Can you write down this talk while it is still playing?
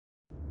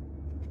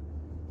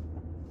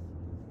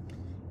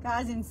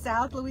Guys, in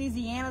South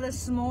Louisiana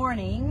this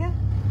morning,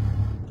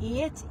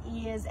 it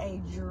is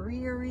a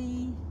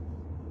dreary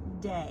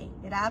day.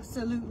 It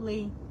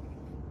absolutely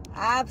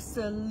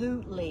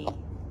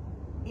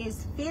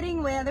is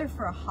fitting weather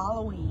for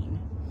Halloween.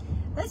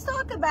 Let's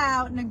talk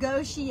about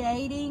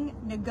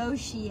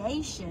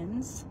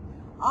negotiations,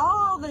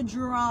 all the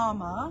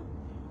drama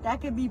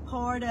that could be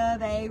part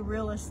of a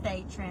real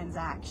estate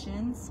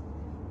transaction,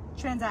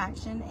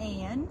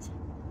 and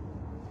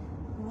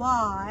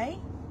why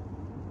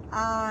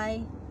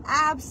I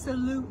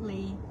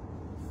absolutely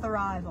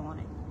thrive on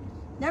it.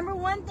 Number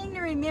one thing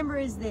to remember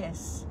is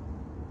this.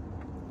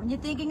 When you're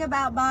thinking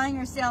about buying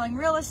or selling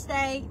real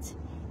estate,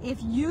 if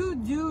you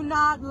do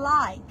not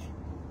like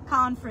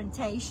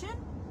confrontation,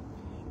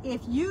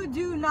 if you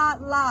do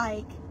not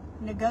like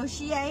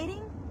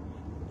negotiating,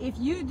 if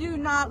you do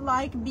not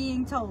like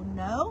being told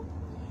no,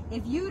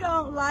 if you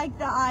don't like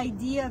the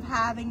idea of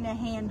having to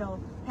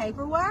handle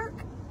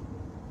paperwork,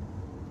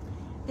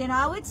 then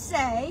I would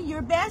say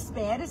your best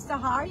bet is to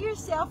hire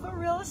yourself a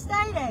real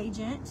estate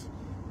agent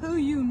who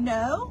you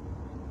know,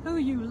 who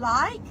you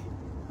like,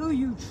 who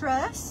you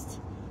trust,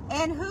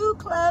 and who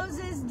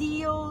closes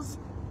deals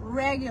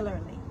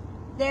regularly.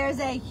 There's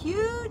a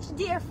huge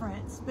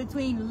difference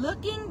between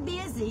looking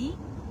busy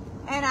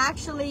and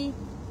actually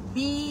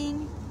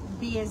being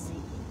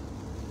busy.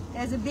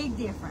 There's a big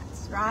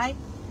difference, right?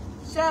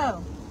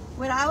 So,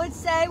 what I would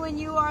say when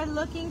you are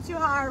looking to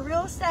hire a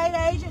real estate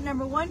agent,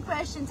 number one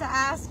question to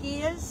ask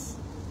is,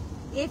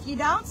 if you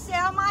don't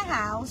sell my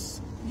house,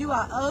 do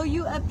I owe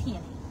you a penny?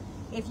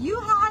 If you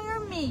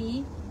hire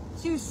me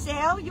to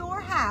sell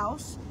your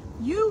house,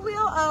 you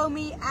will owe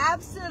me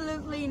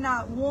absolutely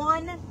not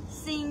one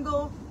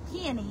single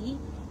penny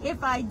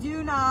if I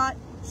do not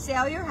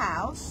sell your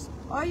house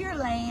or your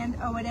land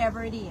or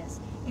whatever it is.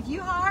 If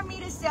you hire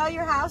me to sell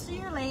your house or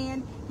your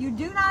land, you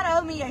do not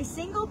owe me a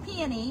single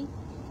penny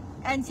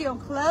until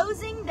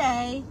closing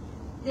day.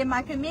 Then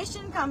my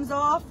commission comes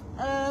off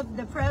of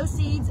the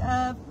proceeds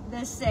of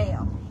the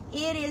sale.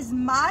 It is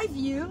my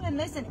view, and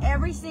listen,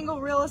 every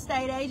single real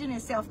estate agent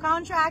is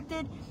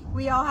self-contracted.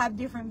 We all have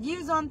different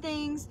views on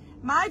things.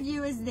 My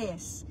view is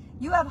this: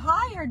 you have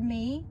hired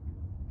me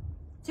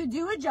to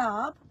do a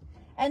job,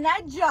 and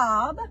that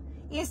job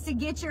is to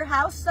get your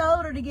house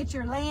sold or to get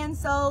your land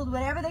sold,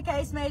 whatever the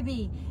case may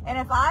be. And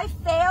if I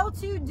fail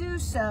to do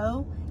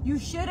so, you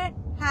shouldn't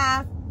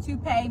have to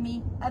pay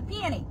me a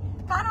penny.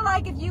 Kind of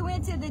like if you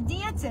went to the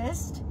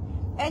dentist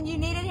and you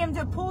needed him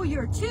to pull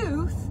your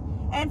tooth,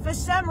 and for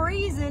some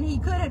reason he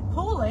couldn't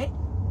pull it,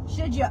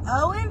 should you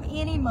owe him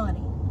any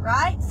money,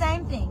 right?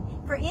 Same thing.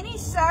 For any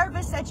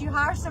service that you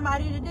hire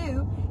somebody to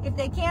do, if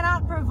they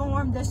cannot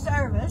perform the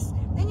service,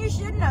 then you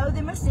shouldn't owe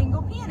them a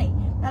single penny.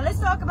 Now let's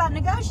talk about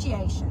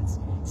negotiations.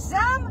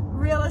 Some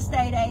real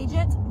estate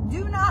agents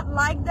do not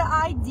like the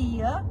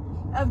idea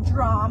of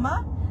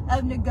drama,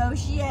 of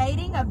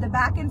negotiating, of the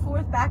back and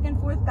forth.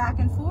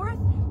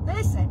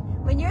 Listen,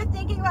 when you're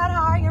thinking about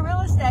hiring a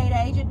real estate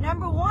agent,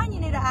 number one, you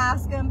need to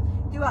ask them,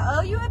 do I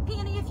owe you a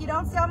penny if you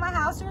don't sell my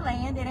house or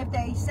land? And if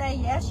they say,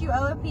 yes, you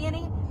owe a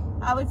penny,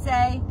 I would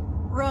say,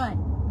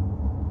 run.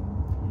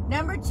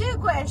 Number two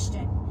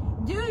question,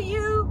 do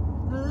you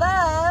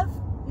love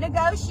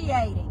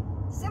negotiating?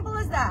 Simple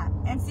as that.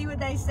 And see what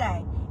they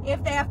say.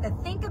 If they have to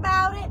think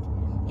about it,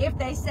 if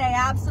they say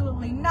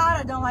absolutely not,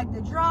 I don't like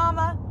the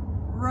drama,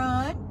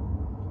 run.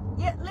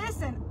 Yet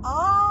listen,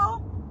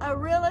 all a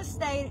real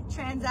estate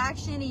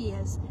transaction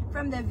is,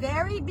 from the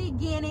very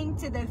beginning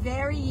to the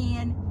very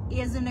end,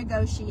 is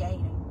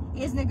negotiating.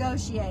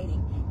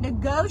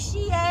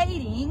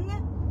 Negotiating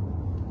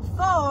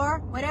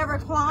for whatever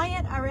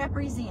client I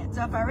represent.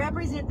 So if I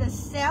represent the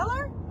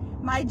seller,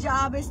 my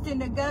job is to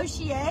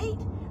negotiate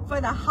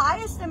for the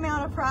highest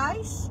amount of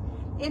price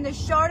in the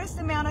shortest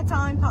amount of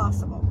time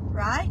possible,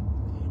 right?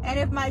 And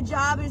if my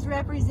job is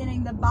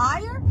representing the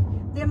buyer,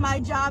 then my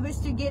job is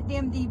to get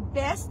them the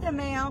best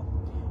amount,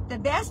 the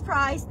best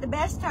price, the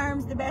best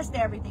terms, the best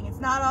everything. It's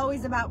not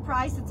always about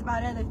price, it's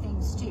about other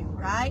things too,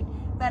 right?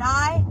 But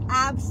I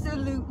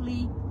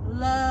absolutely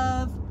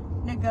love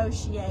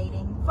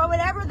negotiating for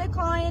whatever the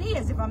client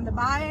is. If I'm the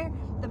buyer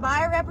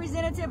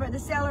representative or the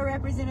seller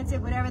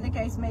representative, whatever the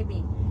case may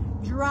be.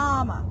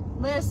 Drama.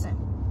 Listen,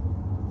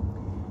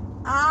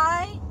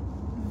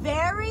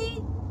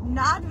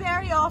 not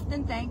very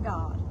often, thank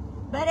God,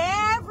 but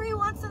every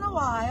once in a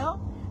while,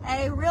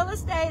 a real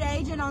estate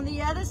agent on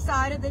the other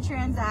side of the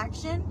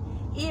transaction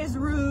is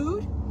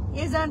rude,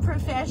 is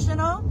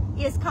unprofessional,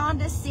 is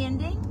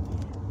condescending.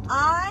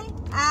 I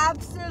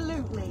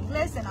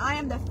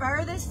am the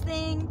furthest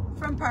thing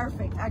from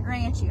perfect. I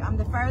grant you, I'm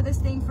the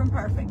furthest thing from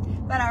perfect.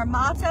 But our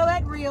motto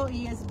at Real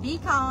is be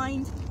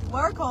kind,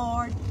 work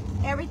hard,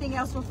 everything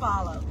else will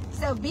follow.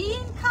 So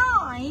being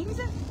kind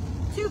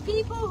to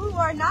people who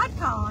are not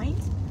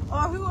kind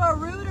or who are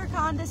rude or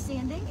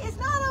condescending is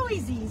not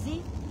always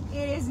easy.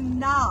 It is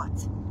not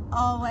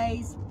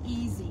always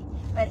easy.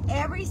 But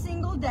every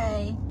single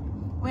day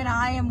when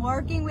I am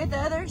working with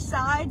other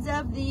sides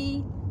of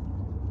the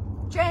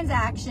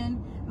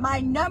transaction, my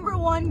number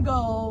one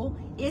goal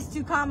is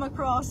to come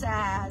across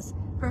as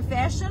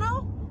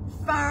professional,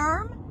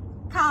 firm,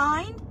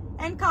 kind,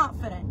 and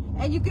confident.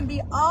 And you can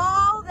be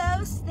all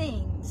those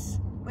things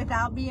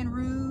without being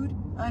rude,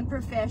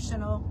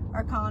 unprofessional,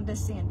 or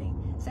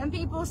condescending. Some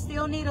people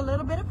still need a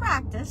little bit of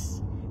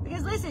practice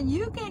because, listen,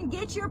 you can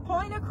get your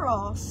point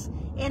across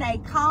in a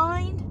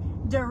kind,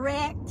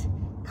 direct,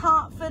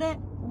 confident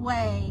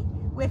way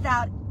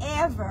without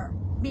ever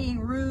being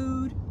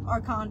rude or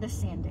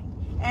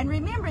condescending. And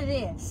remember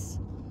this,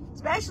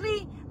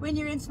 especially when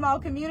you're in small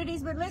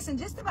communities, but listen,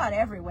 just about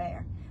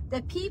everywhere.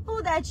 The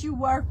people that you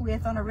work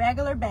with on a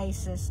regular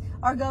basis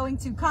are going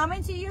to come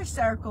into your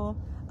circle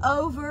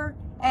over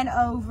and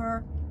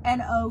over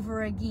and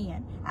over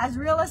again. As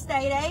real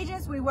estate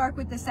agents, we work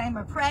with the same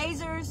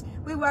appraisers,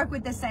 we work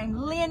with the same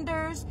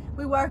lenders,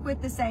 we work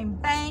with the same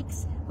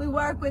banks, we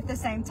work with the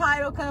same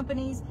title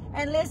companies.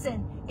 And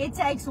listen, it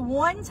takes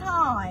one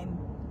time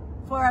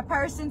for a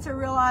person to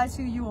realize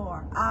who you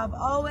are. I've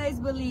always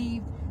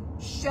believed,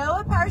 show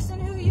a person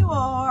who you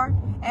are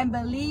and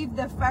believe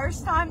the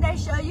first time they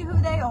show you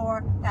who they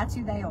are, that's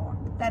who they are.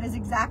 That is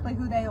exactly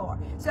who they are.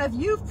 So if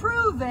you've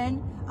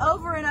proven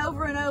over and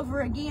over and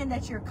over again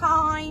that you're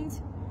kind,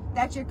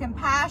 that you're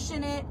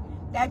compassionate,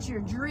 that you're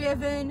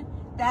driven,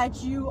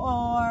 that you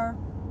are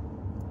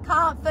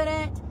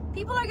confident,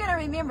 people are going to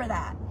remember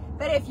that.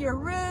 But if you're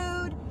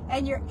rude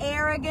and you're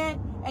arrogant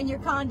and you're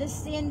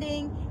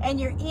condescending and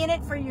you're in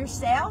it for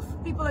yourself,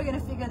 people are going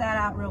to figure that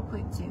out real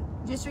quick too.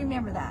 Just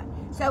remember that.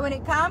 So when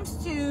it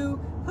comes to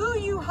who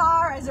you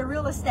hire as a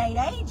real estate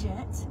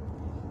agent,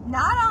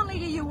 not only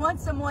do you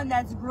want someone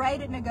that's great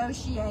at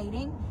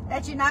negotiating,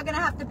 that you're not going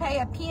to have to pay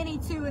a penny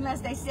to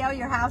unless they sell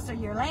your house or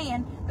your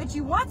land, but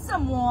you want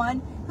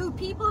someone who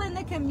people in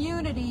the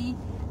community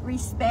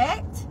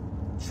respect,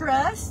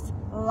 trust,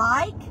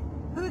 like,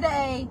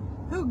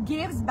 who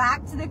gives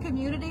back to the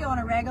community on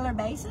a regular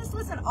basis.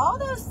 Listen, all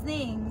those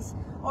things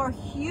are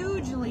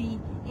hugely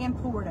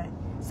important.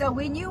 So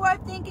when you are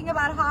thinking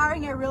about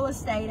hiring a real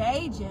estate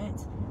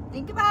agent,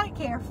 think about it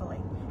carefully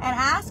and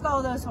ask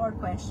all those hard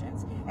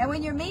questions. And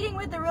when you're meeting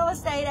with the real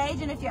estate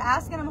agent, if you're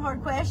asking them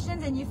hard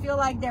questions and you feel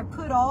like they're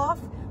put off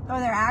or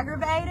they're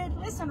aggravated,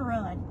 listen,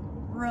 run.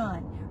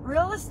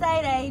 Real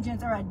estate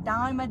agents are a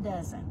dime a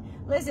dozen.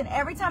 Listen,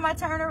 every time I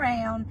turn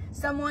around,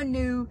 someone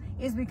new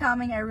is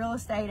becoming a real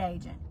estate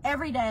agent.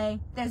 Every day,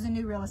 there's a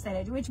new real estate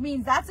agent, which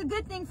means that's a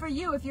good thing for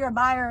you if you're a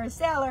buyer or a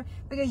seller,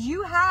 because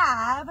you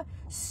have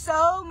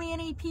so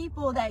many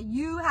people that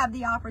you have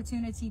the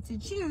opportunity to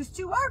choose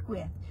to work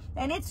with.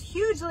 And it's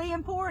hugely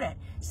important.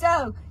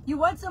 So you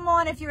want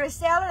someone, if you're a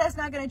seller, that's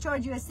not going to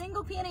charge you a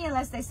single penny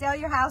unless they sell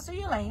your house or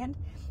your land.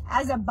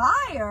 As a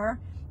buyer,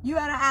 you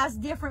got to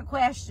ask different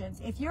questions.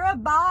 If you're a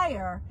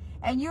buyer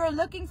and you're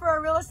looking for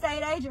a real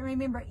estate agent,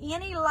 remember,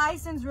 any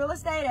licensed real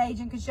estate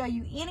agent can show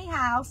you any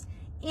house,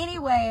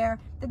 anywhere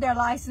that they're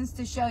licensed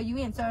to show you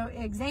in. So,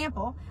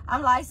 example,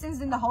 I'm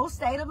licensed in the whole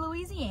state of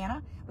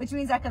Louisiana, which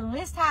means I can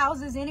list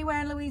houses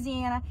anywhere in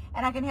Louisiana,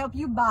 and I can help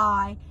you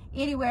buy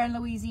anywhere in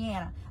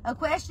Louisiana. A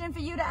question for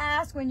you to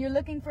ask when you're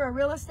looking for a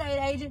real estate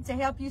agent to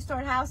help you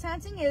start house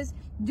hunting is,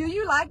 do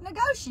you like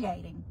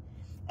negotiating?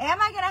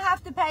 Am I going to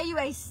have to pay you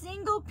a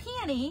single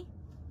penny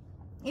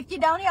if you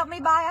don't help me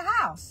buy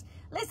a house?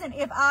 Listen,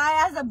 if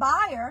I, as a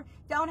buyer,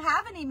 don't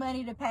have any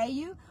money to pay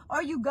you,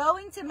 are you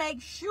going to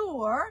make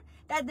sure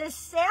that the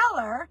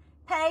seller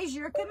pays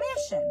your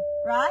commission,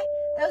 right?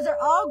 Those are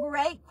all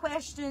great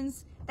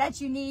questions that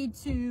you need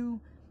to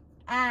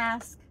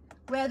ask,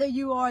 whether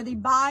you are the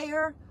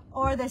buyer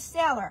or the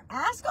seller.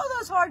 Ask all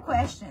those hard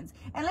questions.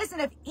 And listen,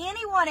 if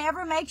anyone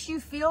ever makes you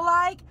feel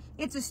like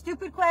it's a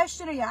stupid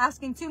question or you're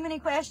asking too many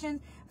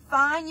questions,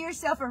 find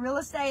yourself a real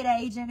estate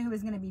agent who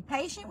is going to be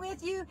patient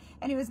with you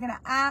and who is going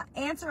to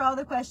answer all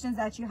the questions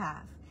that you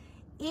have.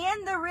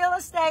 In the real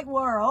estate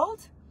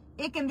world,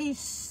 it can be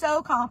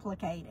so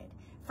complicated.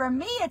 For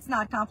me, it's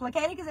not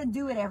complicated because I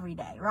do it every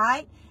day,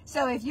 right?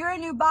 So if you're a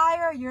new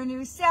buyer, you're a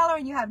new seller,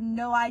 and you have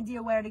no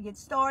idea where to get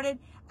started,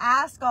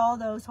 ask all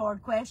those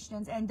hard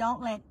questions and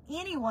don't let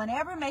anyone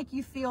ever make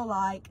you feel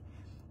like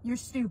you're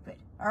stupid,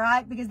 all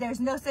right? Because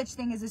there's no such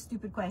thing as a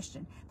stupid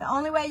question. The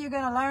only way you're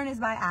going to learn is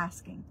by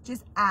asking.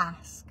 Just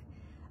ask.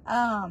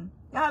 Y'all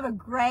have a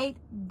great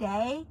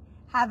day.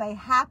 Have a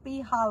happy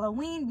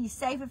Halloween. Be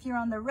safe if you're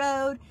on the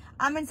road.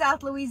 I'm in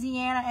South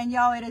Louisiana, and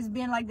y'all, it has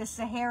been like the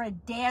Sahara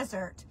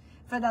Desert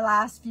for the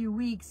last few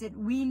weeks.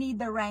 We need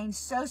the rain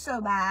so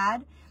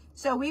bad.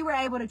 So we were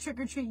able to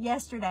trick-or-treat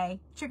yesterday.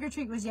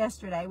 Trick-or-treat was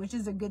yesterday, which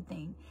is a good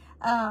thing.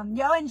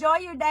 Y'all enjoy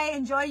your day,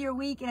 enjoy your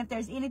week, and if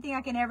there's anything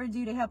I can ever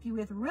do to help you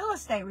with real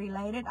estate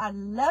related, I'd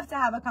love to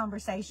have a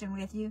conversation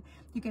with you.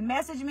 You can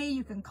message me,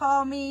 you can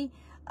call me,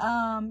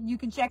 you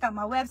can check out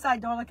my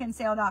website,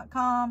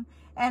 darlacansell.com.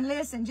 And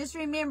listen, just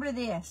remember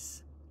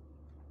this.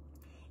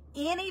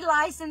 Any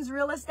licensed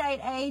real estate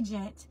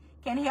agent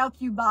can help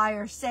you buy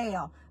or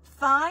sell.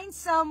 Find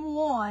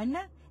someone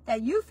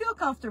that you feel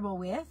comfortable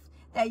with,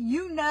 that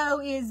you know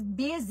is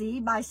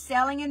busy by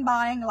selling and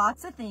buying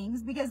lots of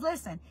things. Because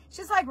listen, it's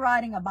just like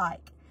riding a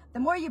bike. The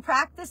more you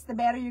practice, the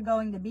better you're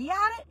going to be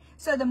at it.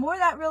 So the more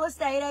that real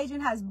estate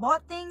agent has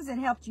bought things and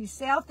helped you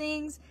sell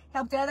things,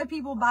 helped other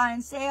people buy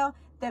and sell,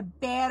 the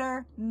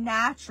better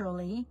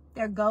naturally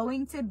they're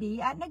going to be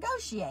at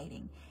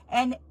negotiating.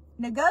 And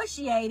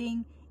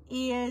negotiating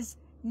is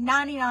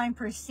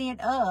 99%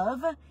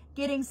 of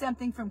getting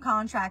something from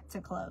contract to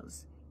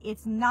close.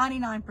 It's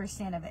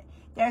 99% of it.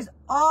 There's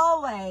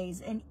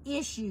always an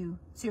issue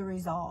to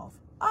resolve.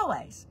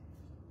 Always.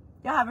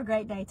 Y'all have a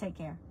great day. Take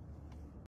care.